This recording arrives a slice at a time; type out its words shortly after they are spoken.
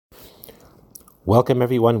Welcome,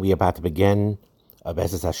 everyone. We are about to begin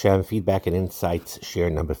B'ezras Hashem Feedback and Insights, share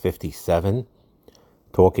number 57,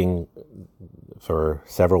 talking for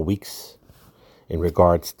several weeks in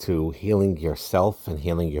regards to healing yourself and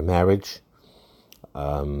healing your marriage.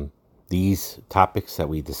 These topics that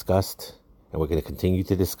we discussed, and we're going to continue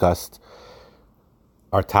to discuss,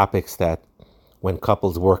 are topics that when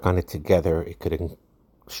couples work on it together, it could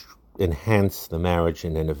enhance the marriage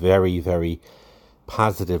in a very, very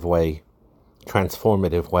positive way,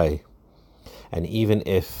 transformative way. And even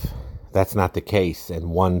if that's not the case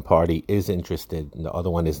and one party is interested and the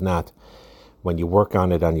other one is not, when you work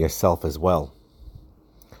on it on yourself as well.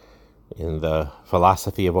 In the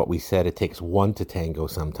philosophy of what we said, it takes one to tango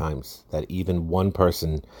sometimes, that even one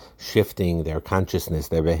person shifting their consciousness,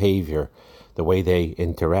 their behavior, the way they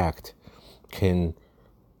interact can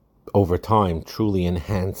over time truly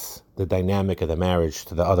enhance the dynamic of the marriage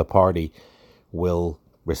to the other party, will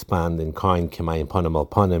respond in kind, kimayim panim al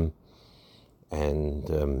panim,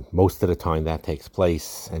 and most of the time that takes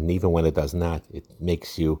place. And even when it does not, it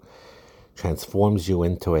transforms you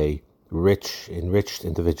into a enriched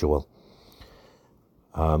individual.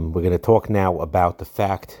 We're going to talk now about the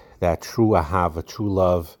fact that true ahava, true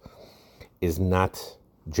love, is not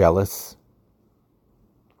jealous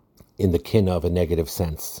in the kinna of a negative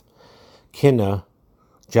sense. Kinna,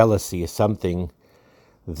 jealousy, is something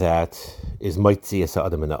that is moitzias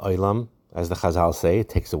adam in the olam, as the Chazal say. It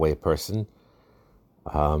takes away a person.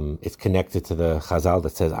 It's connected to the Chazal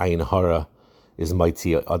that says ayin hara is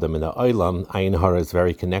moitzi adam in the olam. Ayin hara is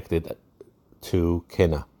very connected to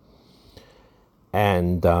kinna.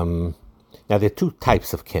 And now there are two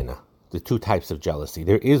types of kinna, the two types of jealousy.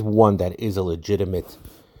 There is one that is a legitimate,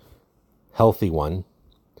 healthy one.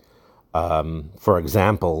 For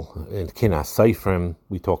example, in kinna seifrim,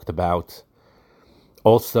 we talked about.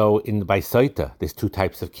 Also, in the Baisaita, there's two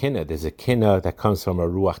types of kinna. There's a kinna that comes from a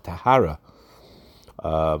ruach tahara.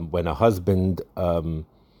 When a husband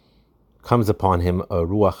comes upon him a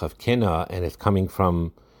ruach of kinna, and it's coming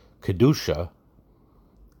from kedusha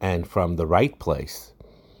and from the right place,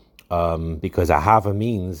 because ahava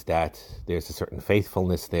means that there's a certain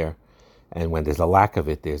faithfulness there, and when there's a lack of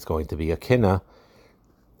it, there's going to be a kinna.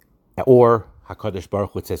 Or HaKadosh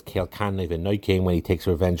Baruch Hu, it says Kel Kaneh v'Noikein, when he takes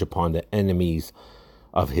revenge upon the enemies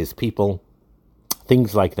of his people,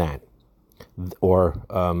 things like that. Or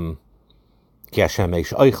Ki Hashem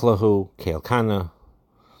eish oichlahu, Kel Kaneh,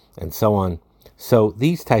 and so on. So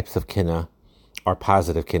these types of kinna are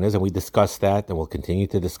positive kinnas, and we discussed that, and we'll continue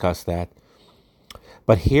to discuss that.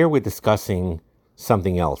 But here we're discussing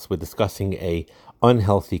something else. We're discussing a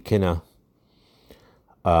unhealthy kinna,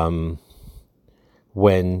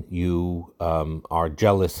 when you are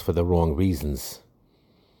jealous for the wrong reasons.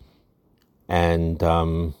 And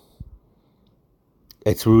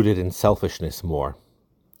it's rooted in selfishness more.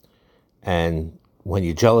 And when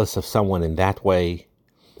you're jealous of someone in that way,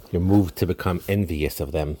 you're moved to become envious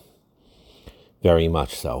of them, very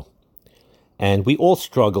much so. And we all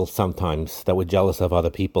struggle sometimes that we're jealous of other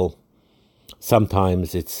people.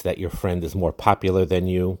 Sometimes it's that your friend is more popular than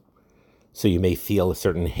you, so you may feel a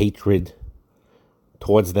certain hatred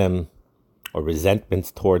towards them or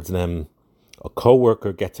resentments towards them. A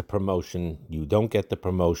coworker gets a promotion, you don't get the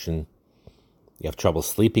promotion. You have trouble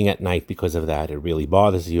sleeping at night because of that. It really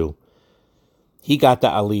bothers you. He got the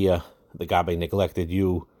aliyah. The Gabbai neglected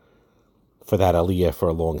you for that aliyah for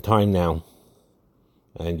a long time now.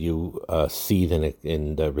 And you seethe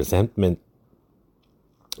in the resentment,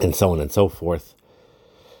 and so on and so forth.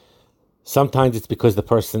 Sometimes it's because the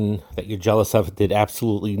person that you're jealous of did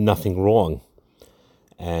absolutely nothing wrong,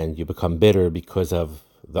 and you become bitter because of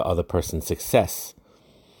the other person's success.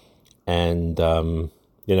 And,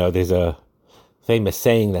 there's a famous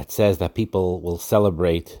saying that says that people will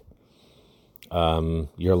celebrate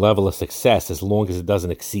your level of success as long as it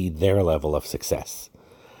doesn't exceed their level of success.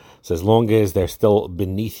 So as long as they're still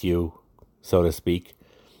beneath you, so to speak,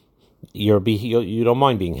 you don't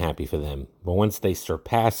mind being happy for them. But once they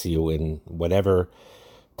surpass you in whatever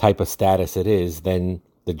type of status it is, then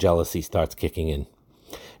the jealousy starts kicking in.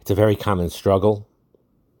 It's a very common struggle.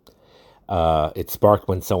 It's sparked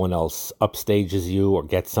when someone else upstages you or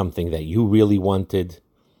gets something that you really wanted.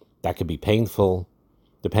 That could be painful.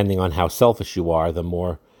 Depending on how selfish you are, the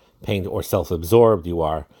more or self-absorbed you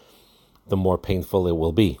are, the more painful it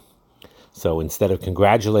will be. So instead of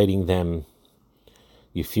congratulating them,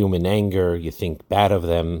 you fume in anger, you think bad of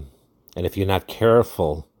them, and if you're not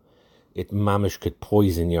careful, it mamish could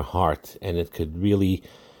poison your heart, and it could really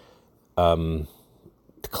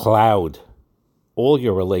cloud all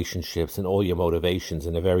your relationships and all your motivations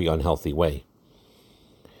in a very unhealthy way.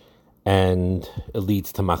 And it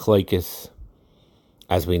leads to machlokes,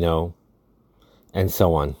 as we know, and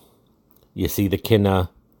so on. You see the kinna,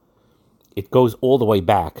 it goes all the way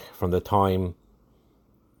back from the time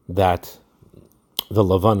that the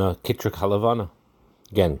Lavana, Kitrik HaLavana.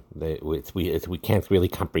 Again, we can't really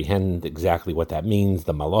comprehend exactly what that means,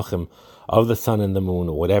 the malachim of the sun and the moon,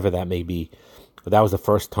 or whatever that may be. But that was the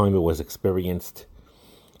first time it was experienced.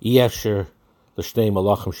 Yesher l'shnei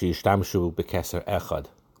malachim sheyishtamshu b'keser echad,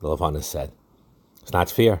 the Lavana said. It's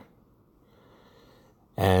not fair.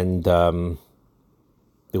 And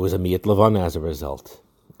there was a miyat Lavana as a result.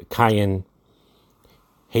 Cain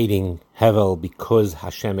hating Hevel because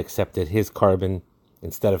Hashem accepted his carbon,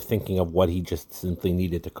 instead of thinking of what he just simply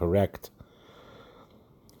needed to correct.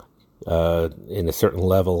 In a certain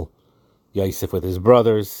level, Yosef with his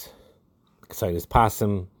brothers, Ksaitis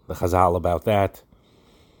Pasim, the Chazal about that.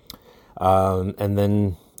 And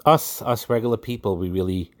then us regular people, we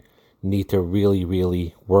really need to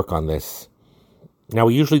really work on this. Now,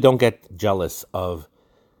 we usually don't get jealous of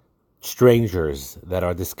strangers that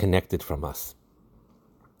are disconnected from us.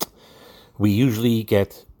 We usually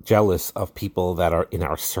get jealous of people that are in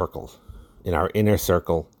our circle, in our inner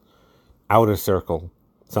circle, outer circle,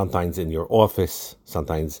 sometimes in your office,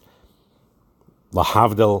 sometimes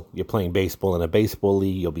lahavdil, you're playing baseball in a baseball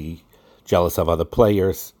league, you'll be jealous of other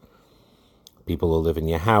players, people who live in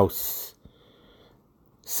your house,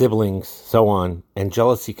 siblings, so on. And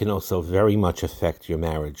jealousy can also very much affect your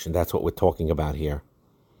marriage, and that's what we're talking about here.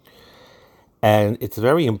 And it's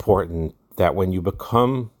very important that when you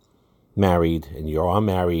become married and you are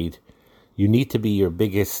married, you need to be the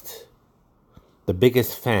biggest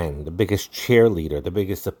fan, the biggest cheerleader, the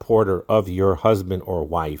biggest supporter of your husband or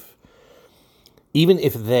wife, even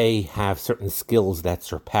if they have certain skills that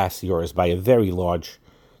surpass yours by a very large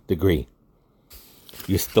degree.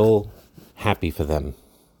 You're still happy for them.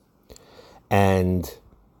 And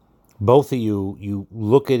both of you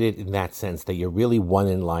look at it in that sense, that you're really one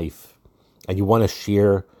in life and you want to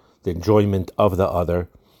share the enjoyment of the other.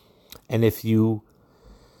 And if you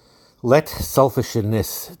let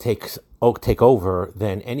selfishness take over,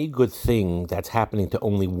 then any good thing that's happening to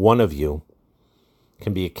only one of you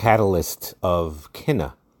can be a catalyst of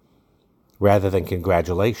kinna rather than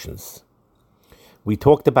congratulations. We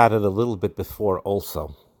talked about it a little bit before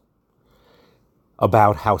also,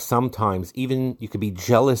 about how sometimes even you could be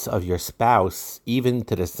jealous of your spouse, even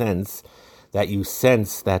to the sense that you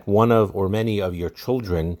sense that one of or many of your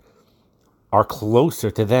children are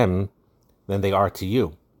closer to them than they are to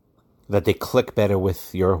you, that they click better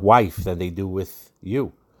with your wife than they do with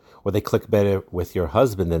you, or they click better with your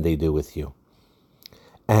husband than they do with you.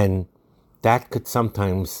 And that could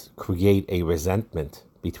sometimes create a resentment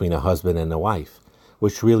between a husband and a wife,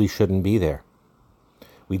 which really shouldn't be there.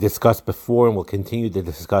 We discussed before, and we'll continue to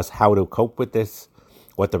discuss how to cope with this,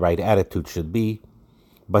 what the right attitude should be.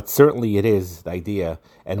 But certainly it is the idea,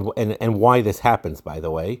 and why this happens, by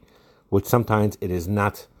the way, which sometimes it is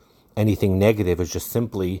not anything negative, it's just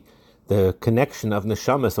simply the connection of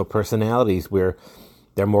neshamas or personalities where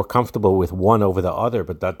they're more comfortable with one over the other,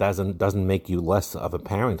 but that doesn't make you less of a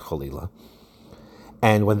parent, Chalila.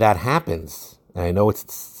 And when that happens, and I know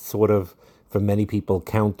it's sort of, for many people,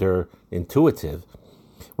 counterintuitive,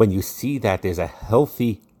 when you see that there's a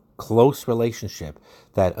healthy, close relationship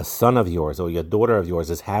that a son of yours or your daughter of yours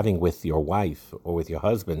is having with your wife or with your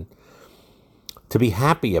husband, to be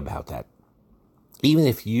happy about that. Even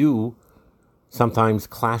if you sometimes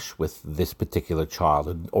clash with this particular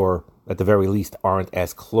child, or at the very least aren't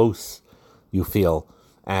as close, you feel,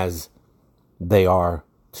 as they are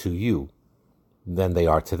to you than they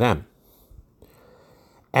are to them.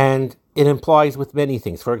 And it implies with many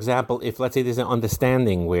things. For example, if, let's say, there's an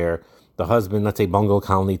understanding where the husband, let's say, bungal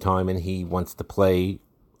colony time, and he wants to play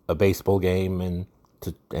a baseball game,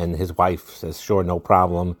 and his wife says, sure, no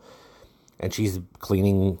problem, and she's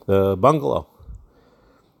cleaning the bungalow.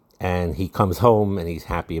 And he comes home and he's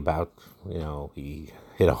happy about, he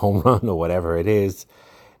hit a home run or whatever it is.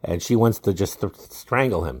 And she wants to just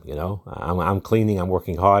strangle him, I'm cleaning, I'm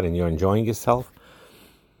working hard, and you're enjoying yourself.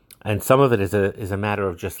 And some of it is a matter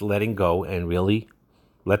of just letting go and really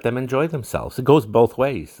let them enjoy themselves. It goes both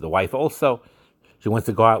ways. The wife also, she wants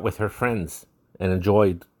to go out with her friends and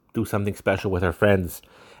do something special with her friends.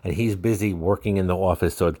 And he's busy working in the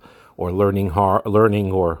office or learning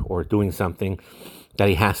or doing something that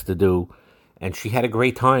he has to do, and she had a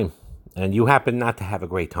great time, and you happen not to have a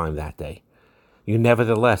great time that day. You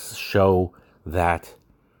nevertheless show that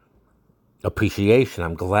appreciation.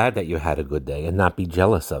 I'm glad that you had a good day, and not be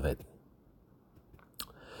jealous of it.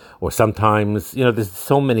 Or sometimes, there's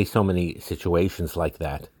so many situations like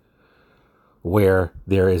that, where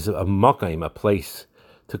there is a place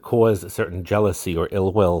to cause a certain jealousy or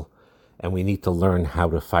ill will, and we need to learn how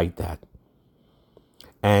to fight that.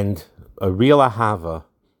 And a real ahava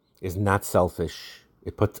is not selfish.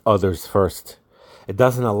 It puts others first. It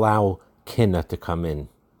doesn't allow kinna to come in.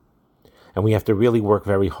 And we have to really work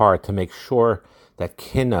very hard to make sure that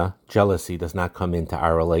kinna, jealousy, does not come into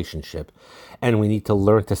our relationship. And we need to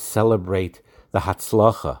learn to celebrate the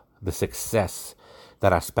hatzlacha, the success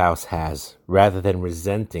that our spouse has, rather than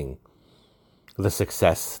resenting the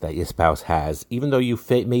success that your spouse has, even though you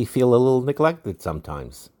may feel a little neglected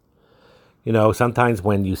sometimes. You know, sometimes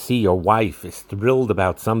when you see your wife is thrilled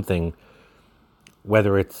about something,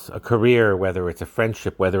 whether it's a career, whether it's a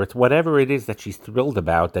friendship, whether it's whatever it is that she's thrilled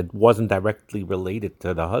about that wasn't directly related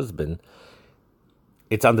to the husband,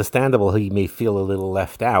 it's understandable he may feel a little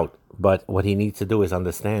left out, but what he needs to do is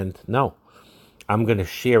understand, no, I'm going to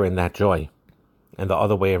share in that joy, and the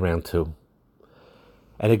other way around too.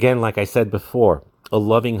 And again, like I said before, a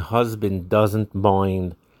loving husband doesn't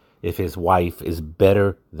mind if his wife is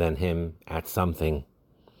better than him at something,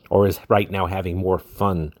 or is right now having more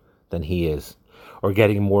fun than he is, or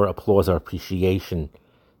getting more applause or appreciation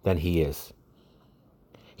than he is.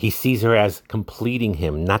 He sees her as completing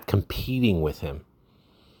him, not competing with him.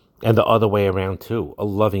 And the other way around too. A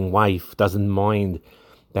loving wife doesn't mind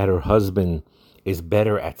that her husband is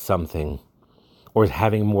better at something, or is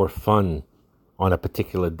having more fun on a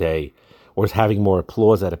particular day, or is having more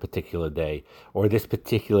applause at a particular day, or this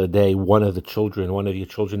particular day one of your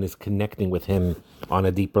children is connecting with him on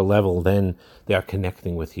a deeper level than they are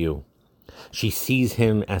connecting with you. She sees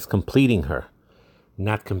him as completing her,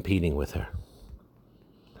 not competing with her.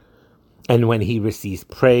 And when he receives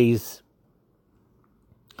praise,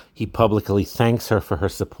 he publicly thanks her for her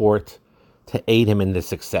support to aid him in this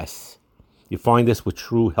success. You find this with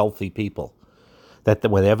true healthy people, that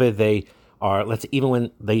whenever they are, even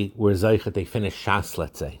when they were Zaycha, they finished Shas,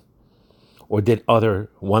 let's say, or did other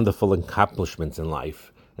wonderful accomplishments in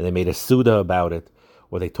life, and they made a Suda about it,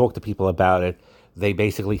 or they talked to people about it, they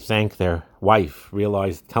basically thank their wife,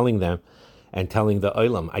 telling the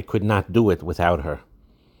Olam, I could not do it without her.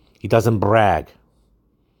 He doesn't brag.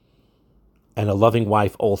 And a loving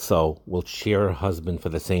wife also will cheer her husband for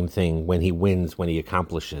the same thing when he wins, when he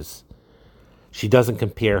accomplishes. She doesn't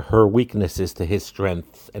compare her weaknesses to his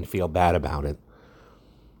strengths and feel bad about it.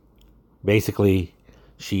 Basically,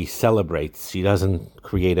 she celebrates. She doesn't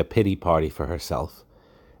create a pity party for herself.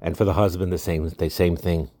 And for the husband, the same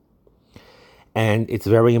thing. And it's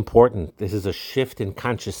very important. This is a shift in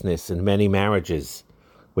consciousness in many marriages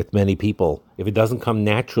with many people. If it doesn't come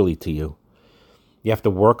naturally to you, you have to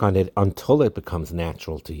work on it until it becomes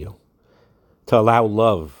natural to you. To allow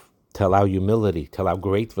love, to allow humility, to allow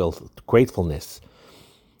gratefulness,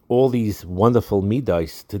 all these wonderful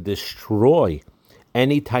midas to destroy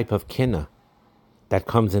any type of kinna that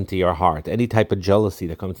comes into your heart, any type of jealousy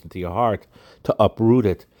that comes into your heart, to uproot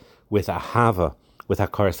it with ahava, with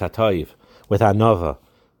hakaras hatov, with anava.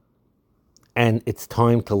 And it's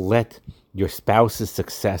time to let your spouse's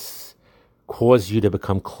success cause you to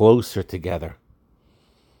become closer together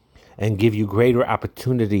and give you greater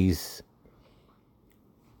opportunities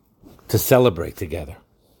to celebrate together.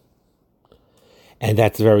 And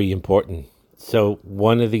that's very important. So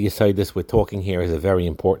one of the yesodis we're talking here is a very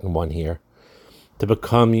important one here. To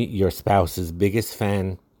become your spouse's biggest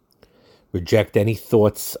fan, reject any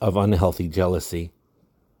thoughts of unhealthy jealousy,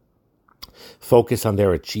 focus on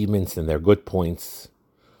their achievements and their good points,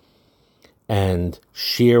 and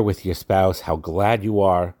share with your spouse how glad you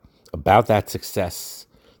are about that success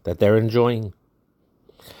that they're enjoying,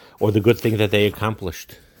 or the good thing that they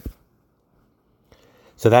accomplished.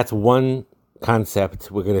 So that's one concept.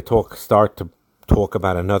 We're going to start to talk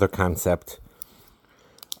about another concept.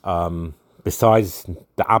 Besides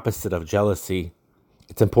the opposite of jealousy,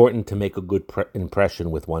 it's important to make a good impression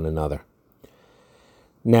with one another.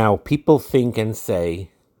 Now, people think and say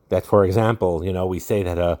that, for example, we say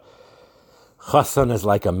that a chassan is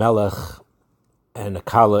like a melech and a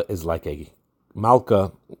kala is like a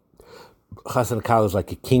malka. Chassan and kala is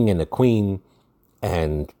like a king and a queen,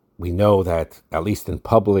 and we know that, at least in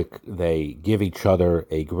public, they give each other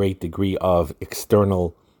a great degree of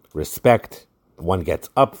external respect. One gets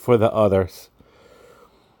up for the others.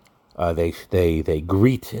 They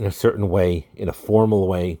greet in a certain way, in a formal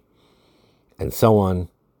way, and so on.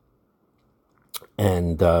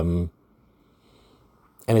 And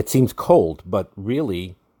it seems cold, but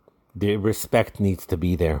really, the respect needs to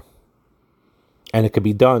be there. And it could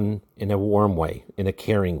be done in a warm way, in a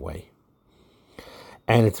caring way.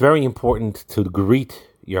 And it's very important to greet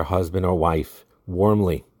your husband or wife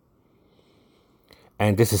warmly.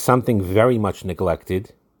 And this is something very much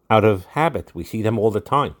neglected. out of habit. We see them all the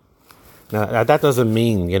time. Now, that doesn't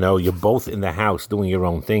mean, you're both in the house doing your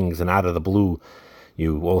own things and out of the blue,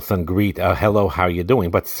 you all of a sudden greet, hello, how are you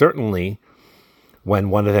doing? But certainly when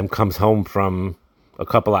one of them comes home from a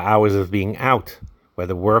couple of hours of being out,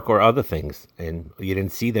 whether work or other things, and you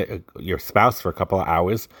didn't see your spouse for a couple of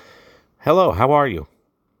hours, hello, how are you?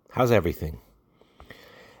 How's everything?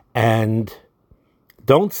 And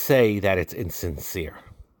don't say that it's insincere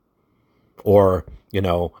or,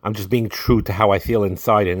 I'm just being true to how I feel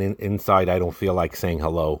inside, and inside I don't feel like saying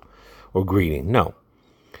hello or greeting. No.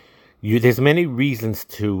 There's many reasons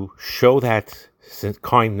to show that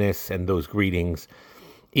kindness and those greetings,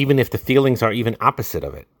 even if the feelings are even opposite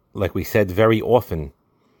of it. Like we said very often,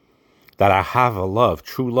 that ahava love,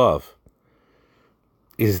 true love,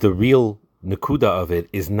 is the real nakuda of it,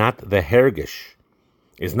 is not the hergish,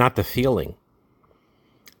 is not the feeling.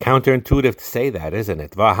 Counterintuitive to say that, isn't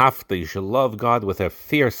it? Vahafta, you should love God with a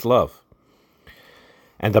fierce love.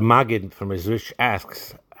 And the Maggid from Mezrish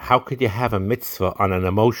asks, how could you have a mitzvah on an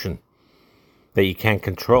emotion that you can't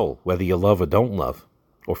control, whether you love or don't love,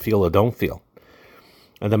 or feel or don't feel?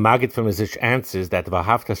 And the Maggid from Mezrish answers that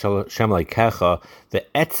Vahafta Shem Leikecha, the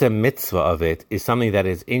etzem mitzvah of it, is something that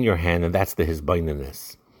is in your hand, and that's the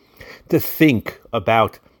hisbaininess. To think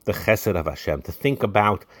about the chesed of Hashem, to think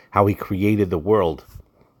about how He created the world,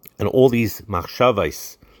 and all these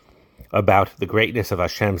machshavos about the greatness of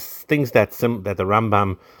Hashem, things that the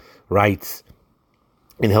Rambam writes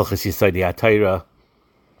in Hilchos Yesod HaTorah,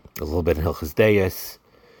 a little bit in Hilchos Deis,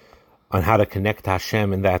 on how to connect to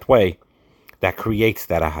Hashem in that way, that creates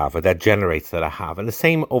that ahava, that generates that ahava. And the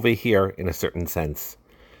same over here in a certain sense.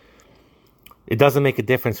 It doesn't make a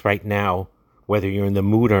difference right now whether you're in the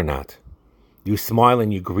mood or not. You smile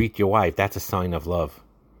and you greet your wife, that's a sign of love.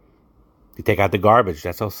 You take out the garbage,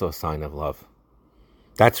 that's also a sign of love.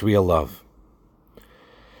 That's real love.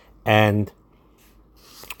 And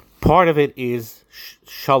part of it is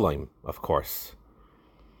shalom, of course.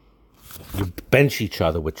 You bench each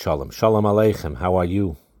other with shalom. Shalom aleichem, how are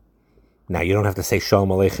you? Now, you don't have to say shalom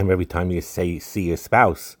aleichem every time you see your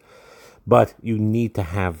spouse, but you need to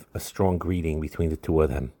have a strong greeting between the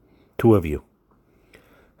two of you.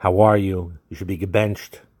 How are you? You should be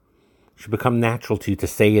gebenched. It should become natural to you to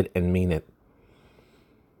say it and mean it.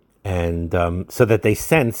 And so that they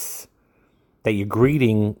sense that your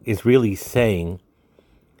greeting is really saying,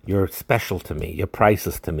 you're special to me, you're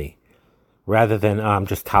priceless to me, rather than, I'm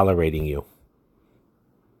just tolerating you.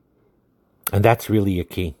 And that's really a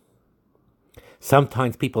key.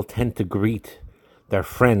 Sometimes people tend to greet their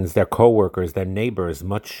friends, their co-workers, their neighbors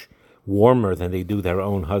much warmer than they do their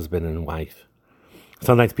own husband and wife.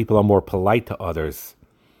 Sometimes people are more polite to others.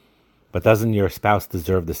 But doesn't your spouse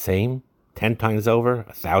deserve the same? 10 times over?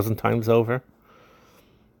 1,000 times over?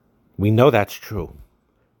 We know that's true.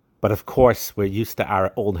 But of course, we're used to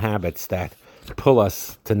our old habits that pull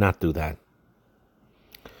us to not do that.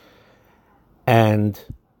 And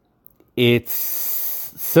it's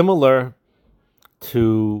similar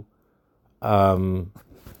to the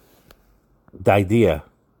idea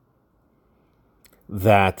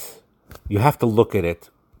that you have to look at it,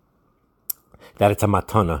 that it's a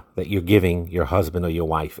matana that you're giving your husband or your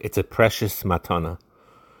wife. It's a precious matana.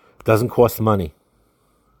 It doesn't cost money.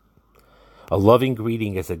 A loving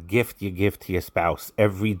greeting is a gift you give to your spouse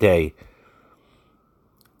every day.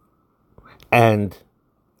 And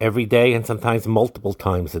every day, and sometimes multiple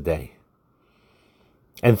times a day.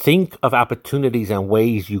 And think of opportunities and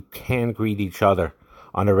ways you can greet each other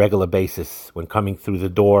on a regular basis, when coming through the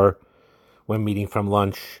door, when meeting from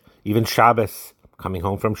lunch, even Shabbos, coming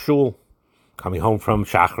home from shul, coming home from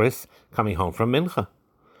Shachris, coming home from Mincha,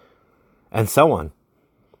 and so on.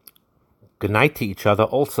 Good night to each other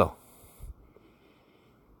also.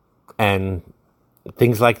 And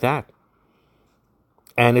things like that.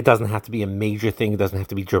 And it doesn't have to be a major thing. It doesn't have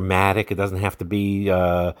to be dramatic. It doesn't have to be,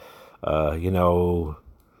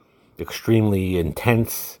 extremely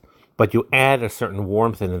intense. But you add a certain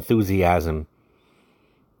warmth and enthusiasm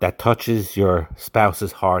that touches your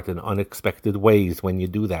spouse's heart in unexpected ways when you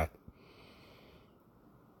do that.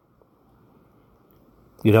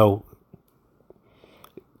 Don't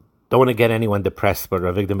want to get anyone depressed, but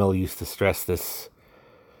Rav Avigdor Miller used to stress this.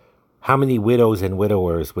 How many widows and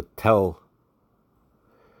widowers would tell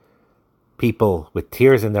people with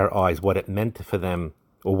tears in their eyes what it meant for them,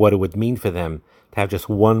 or what it would mean for them to have just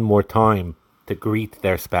one more time to greet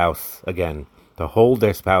their spouse again, to hold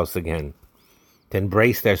their spouse again, to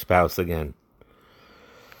embrace their spouse again.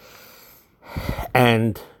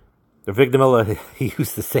 And Rav Avigdor Miller, he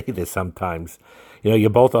used to say this sometimes. You're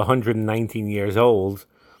both 119 years old.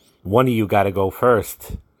 One of you got to go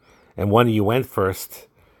first, and one of you went first.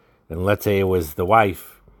 And let's say it was the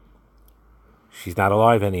wife. She's not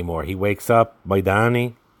alive anymore. He wakes up,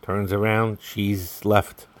 Maidani, turns around, she's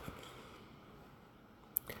left.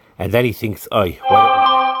 And then he thinks,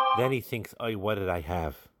 what did I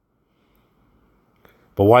have?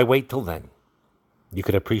 But why wait till then? You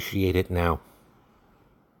could appreciate it now.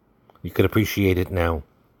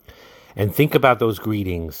 And think about those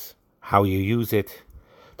greetings, how you use it.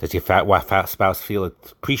 Does your spouse feel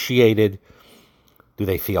appreciated? Do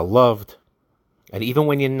they feel loved? And even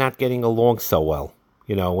when you're not getting along so well,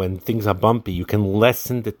 when things are bumpy, you can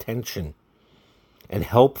lessen the tension and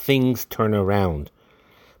help things turn around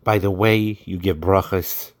by the way you give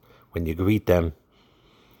brachas when you greet them.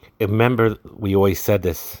 Remember, we always said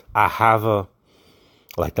this, ahava,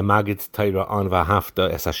 like the Maggid's Torah on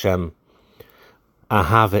V'ahavta es Hashem.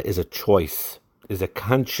 Ahava is a choice, is a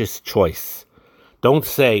conscious choice. Don't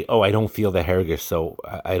say, I don't feel the hergish, so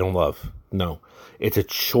I don't love. No, it's a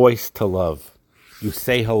choice to love. You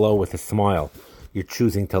say hello with a smile. You're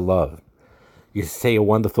choosing to love. You say a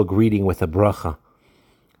wonderful greeting with a bracha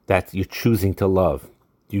that you're choosing to love.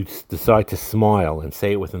 You decide to smile and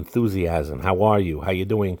say it with enthusiasm. How are you? How you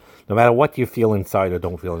doing? No matter what you feel inside or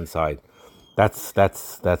don't feel inside.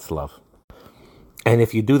 That's love. And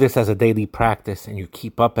if you do this as a daily practice and you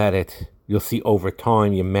keep up at it, you'll see over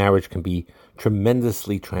time your marriage can be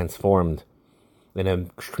tremendously transformed in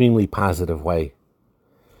an extremely positive way.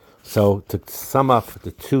 So to sum up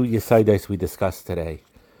the two Yesaidos we discussed today,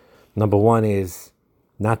 number one is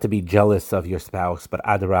not to be jealous of your spouse, but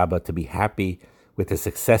adarabba, to be happy with the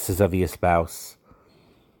successes of your spouse.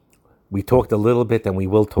 We talked a little bit, and we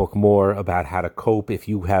will talk more about how to cope if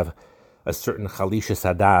you have a certain chalisha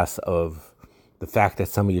sadas of the fact that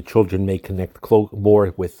some of your children may connect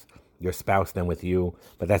more with your spouse than with you,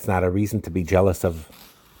 but that's not a reason to be jealous of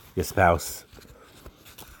your spouse.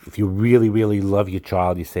 If you really, really love your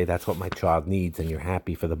child, you say, that's what my child needs, and you're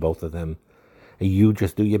happy for the both of them. And you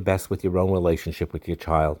just do your best with your own relationship with your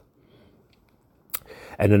child.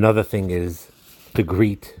 And another thing is to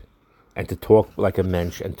greet and to talk like a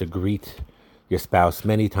mensch and to greet your spouse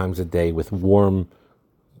many times a day with warm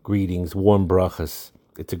greetings, warm brachas.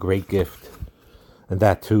 It's a great gift. And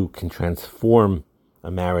that too can transform a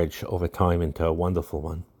marriage over time into a wonderful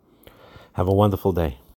one. Have a wonderful day.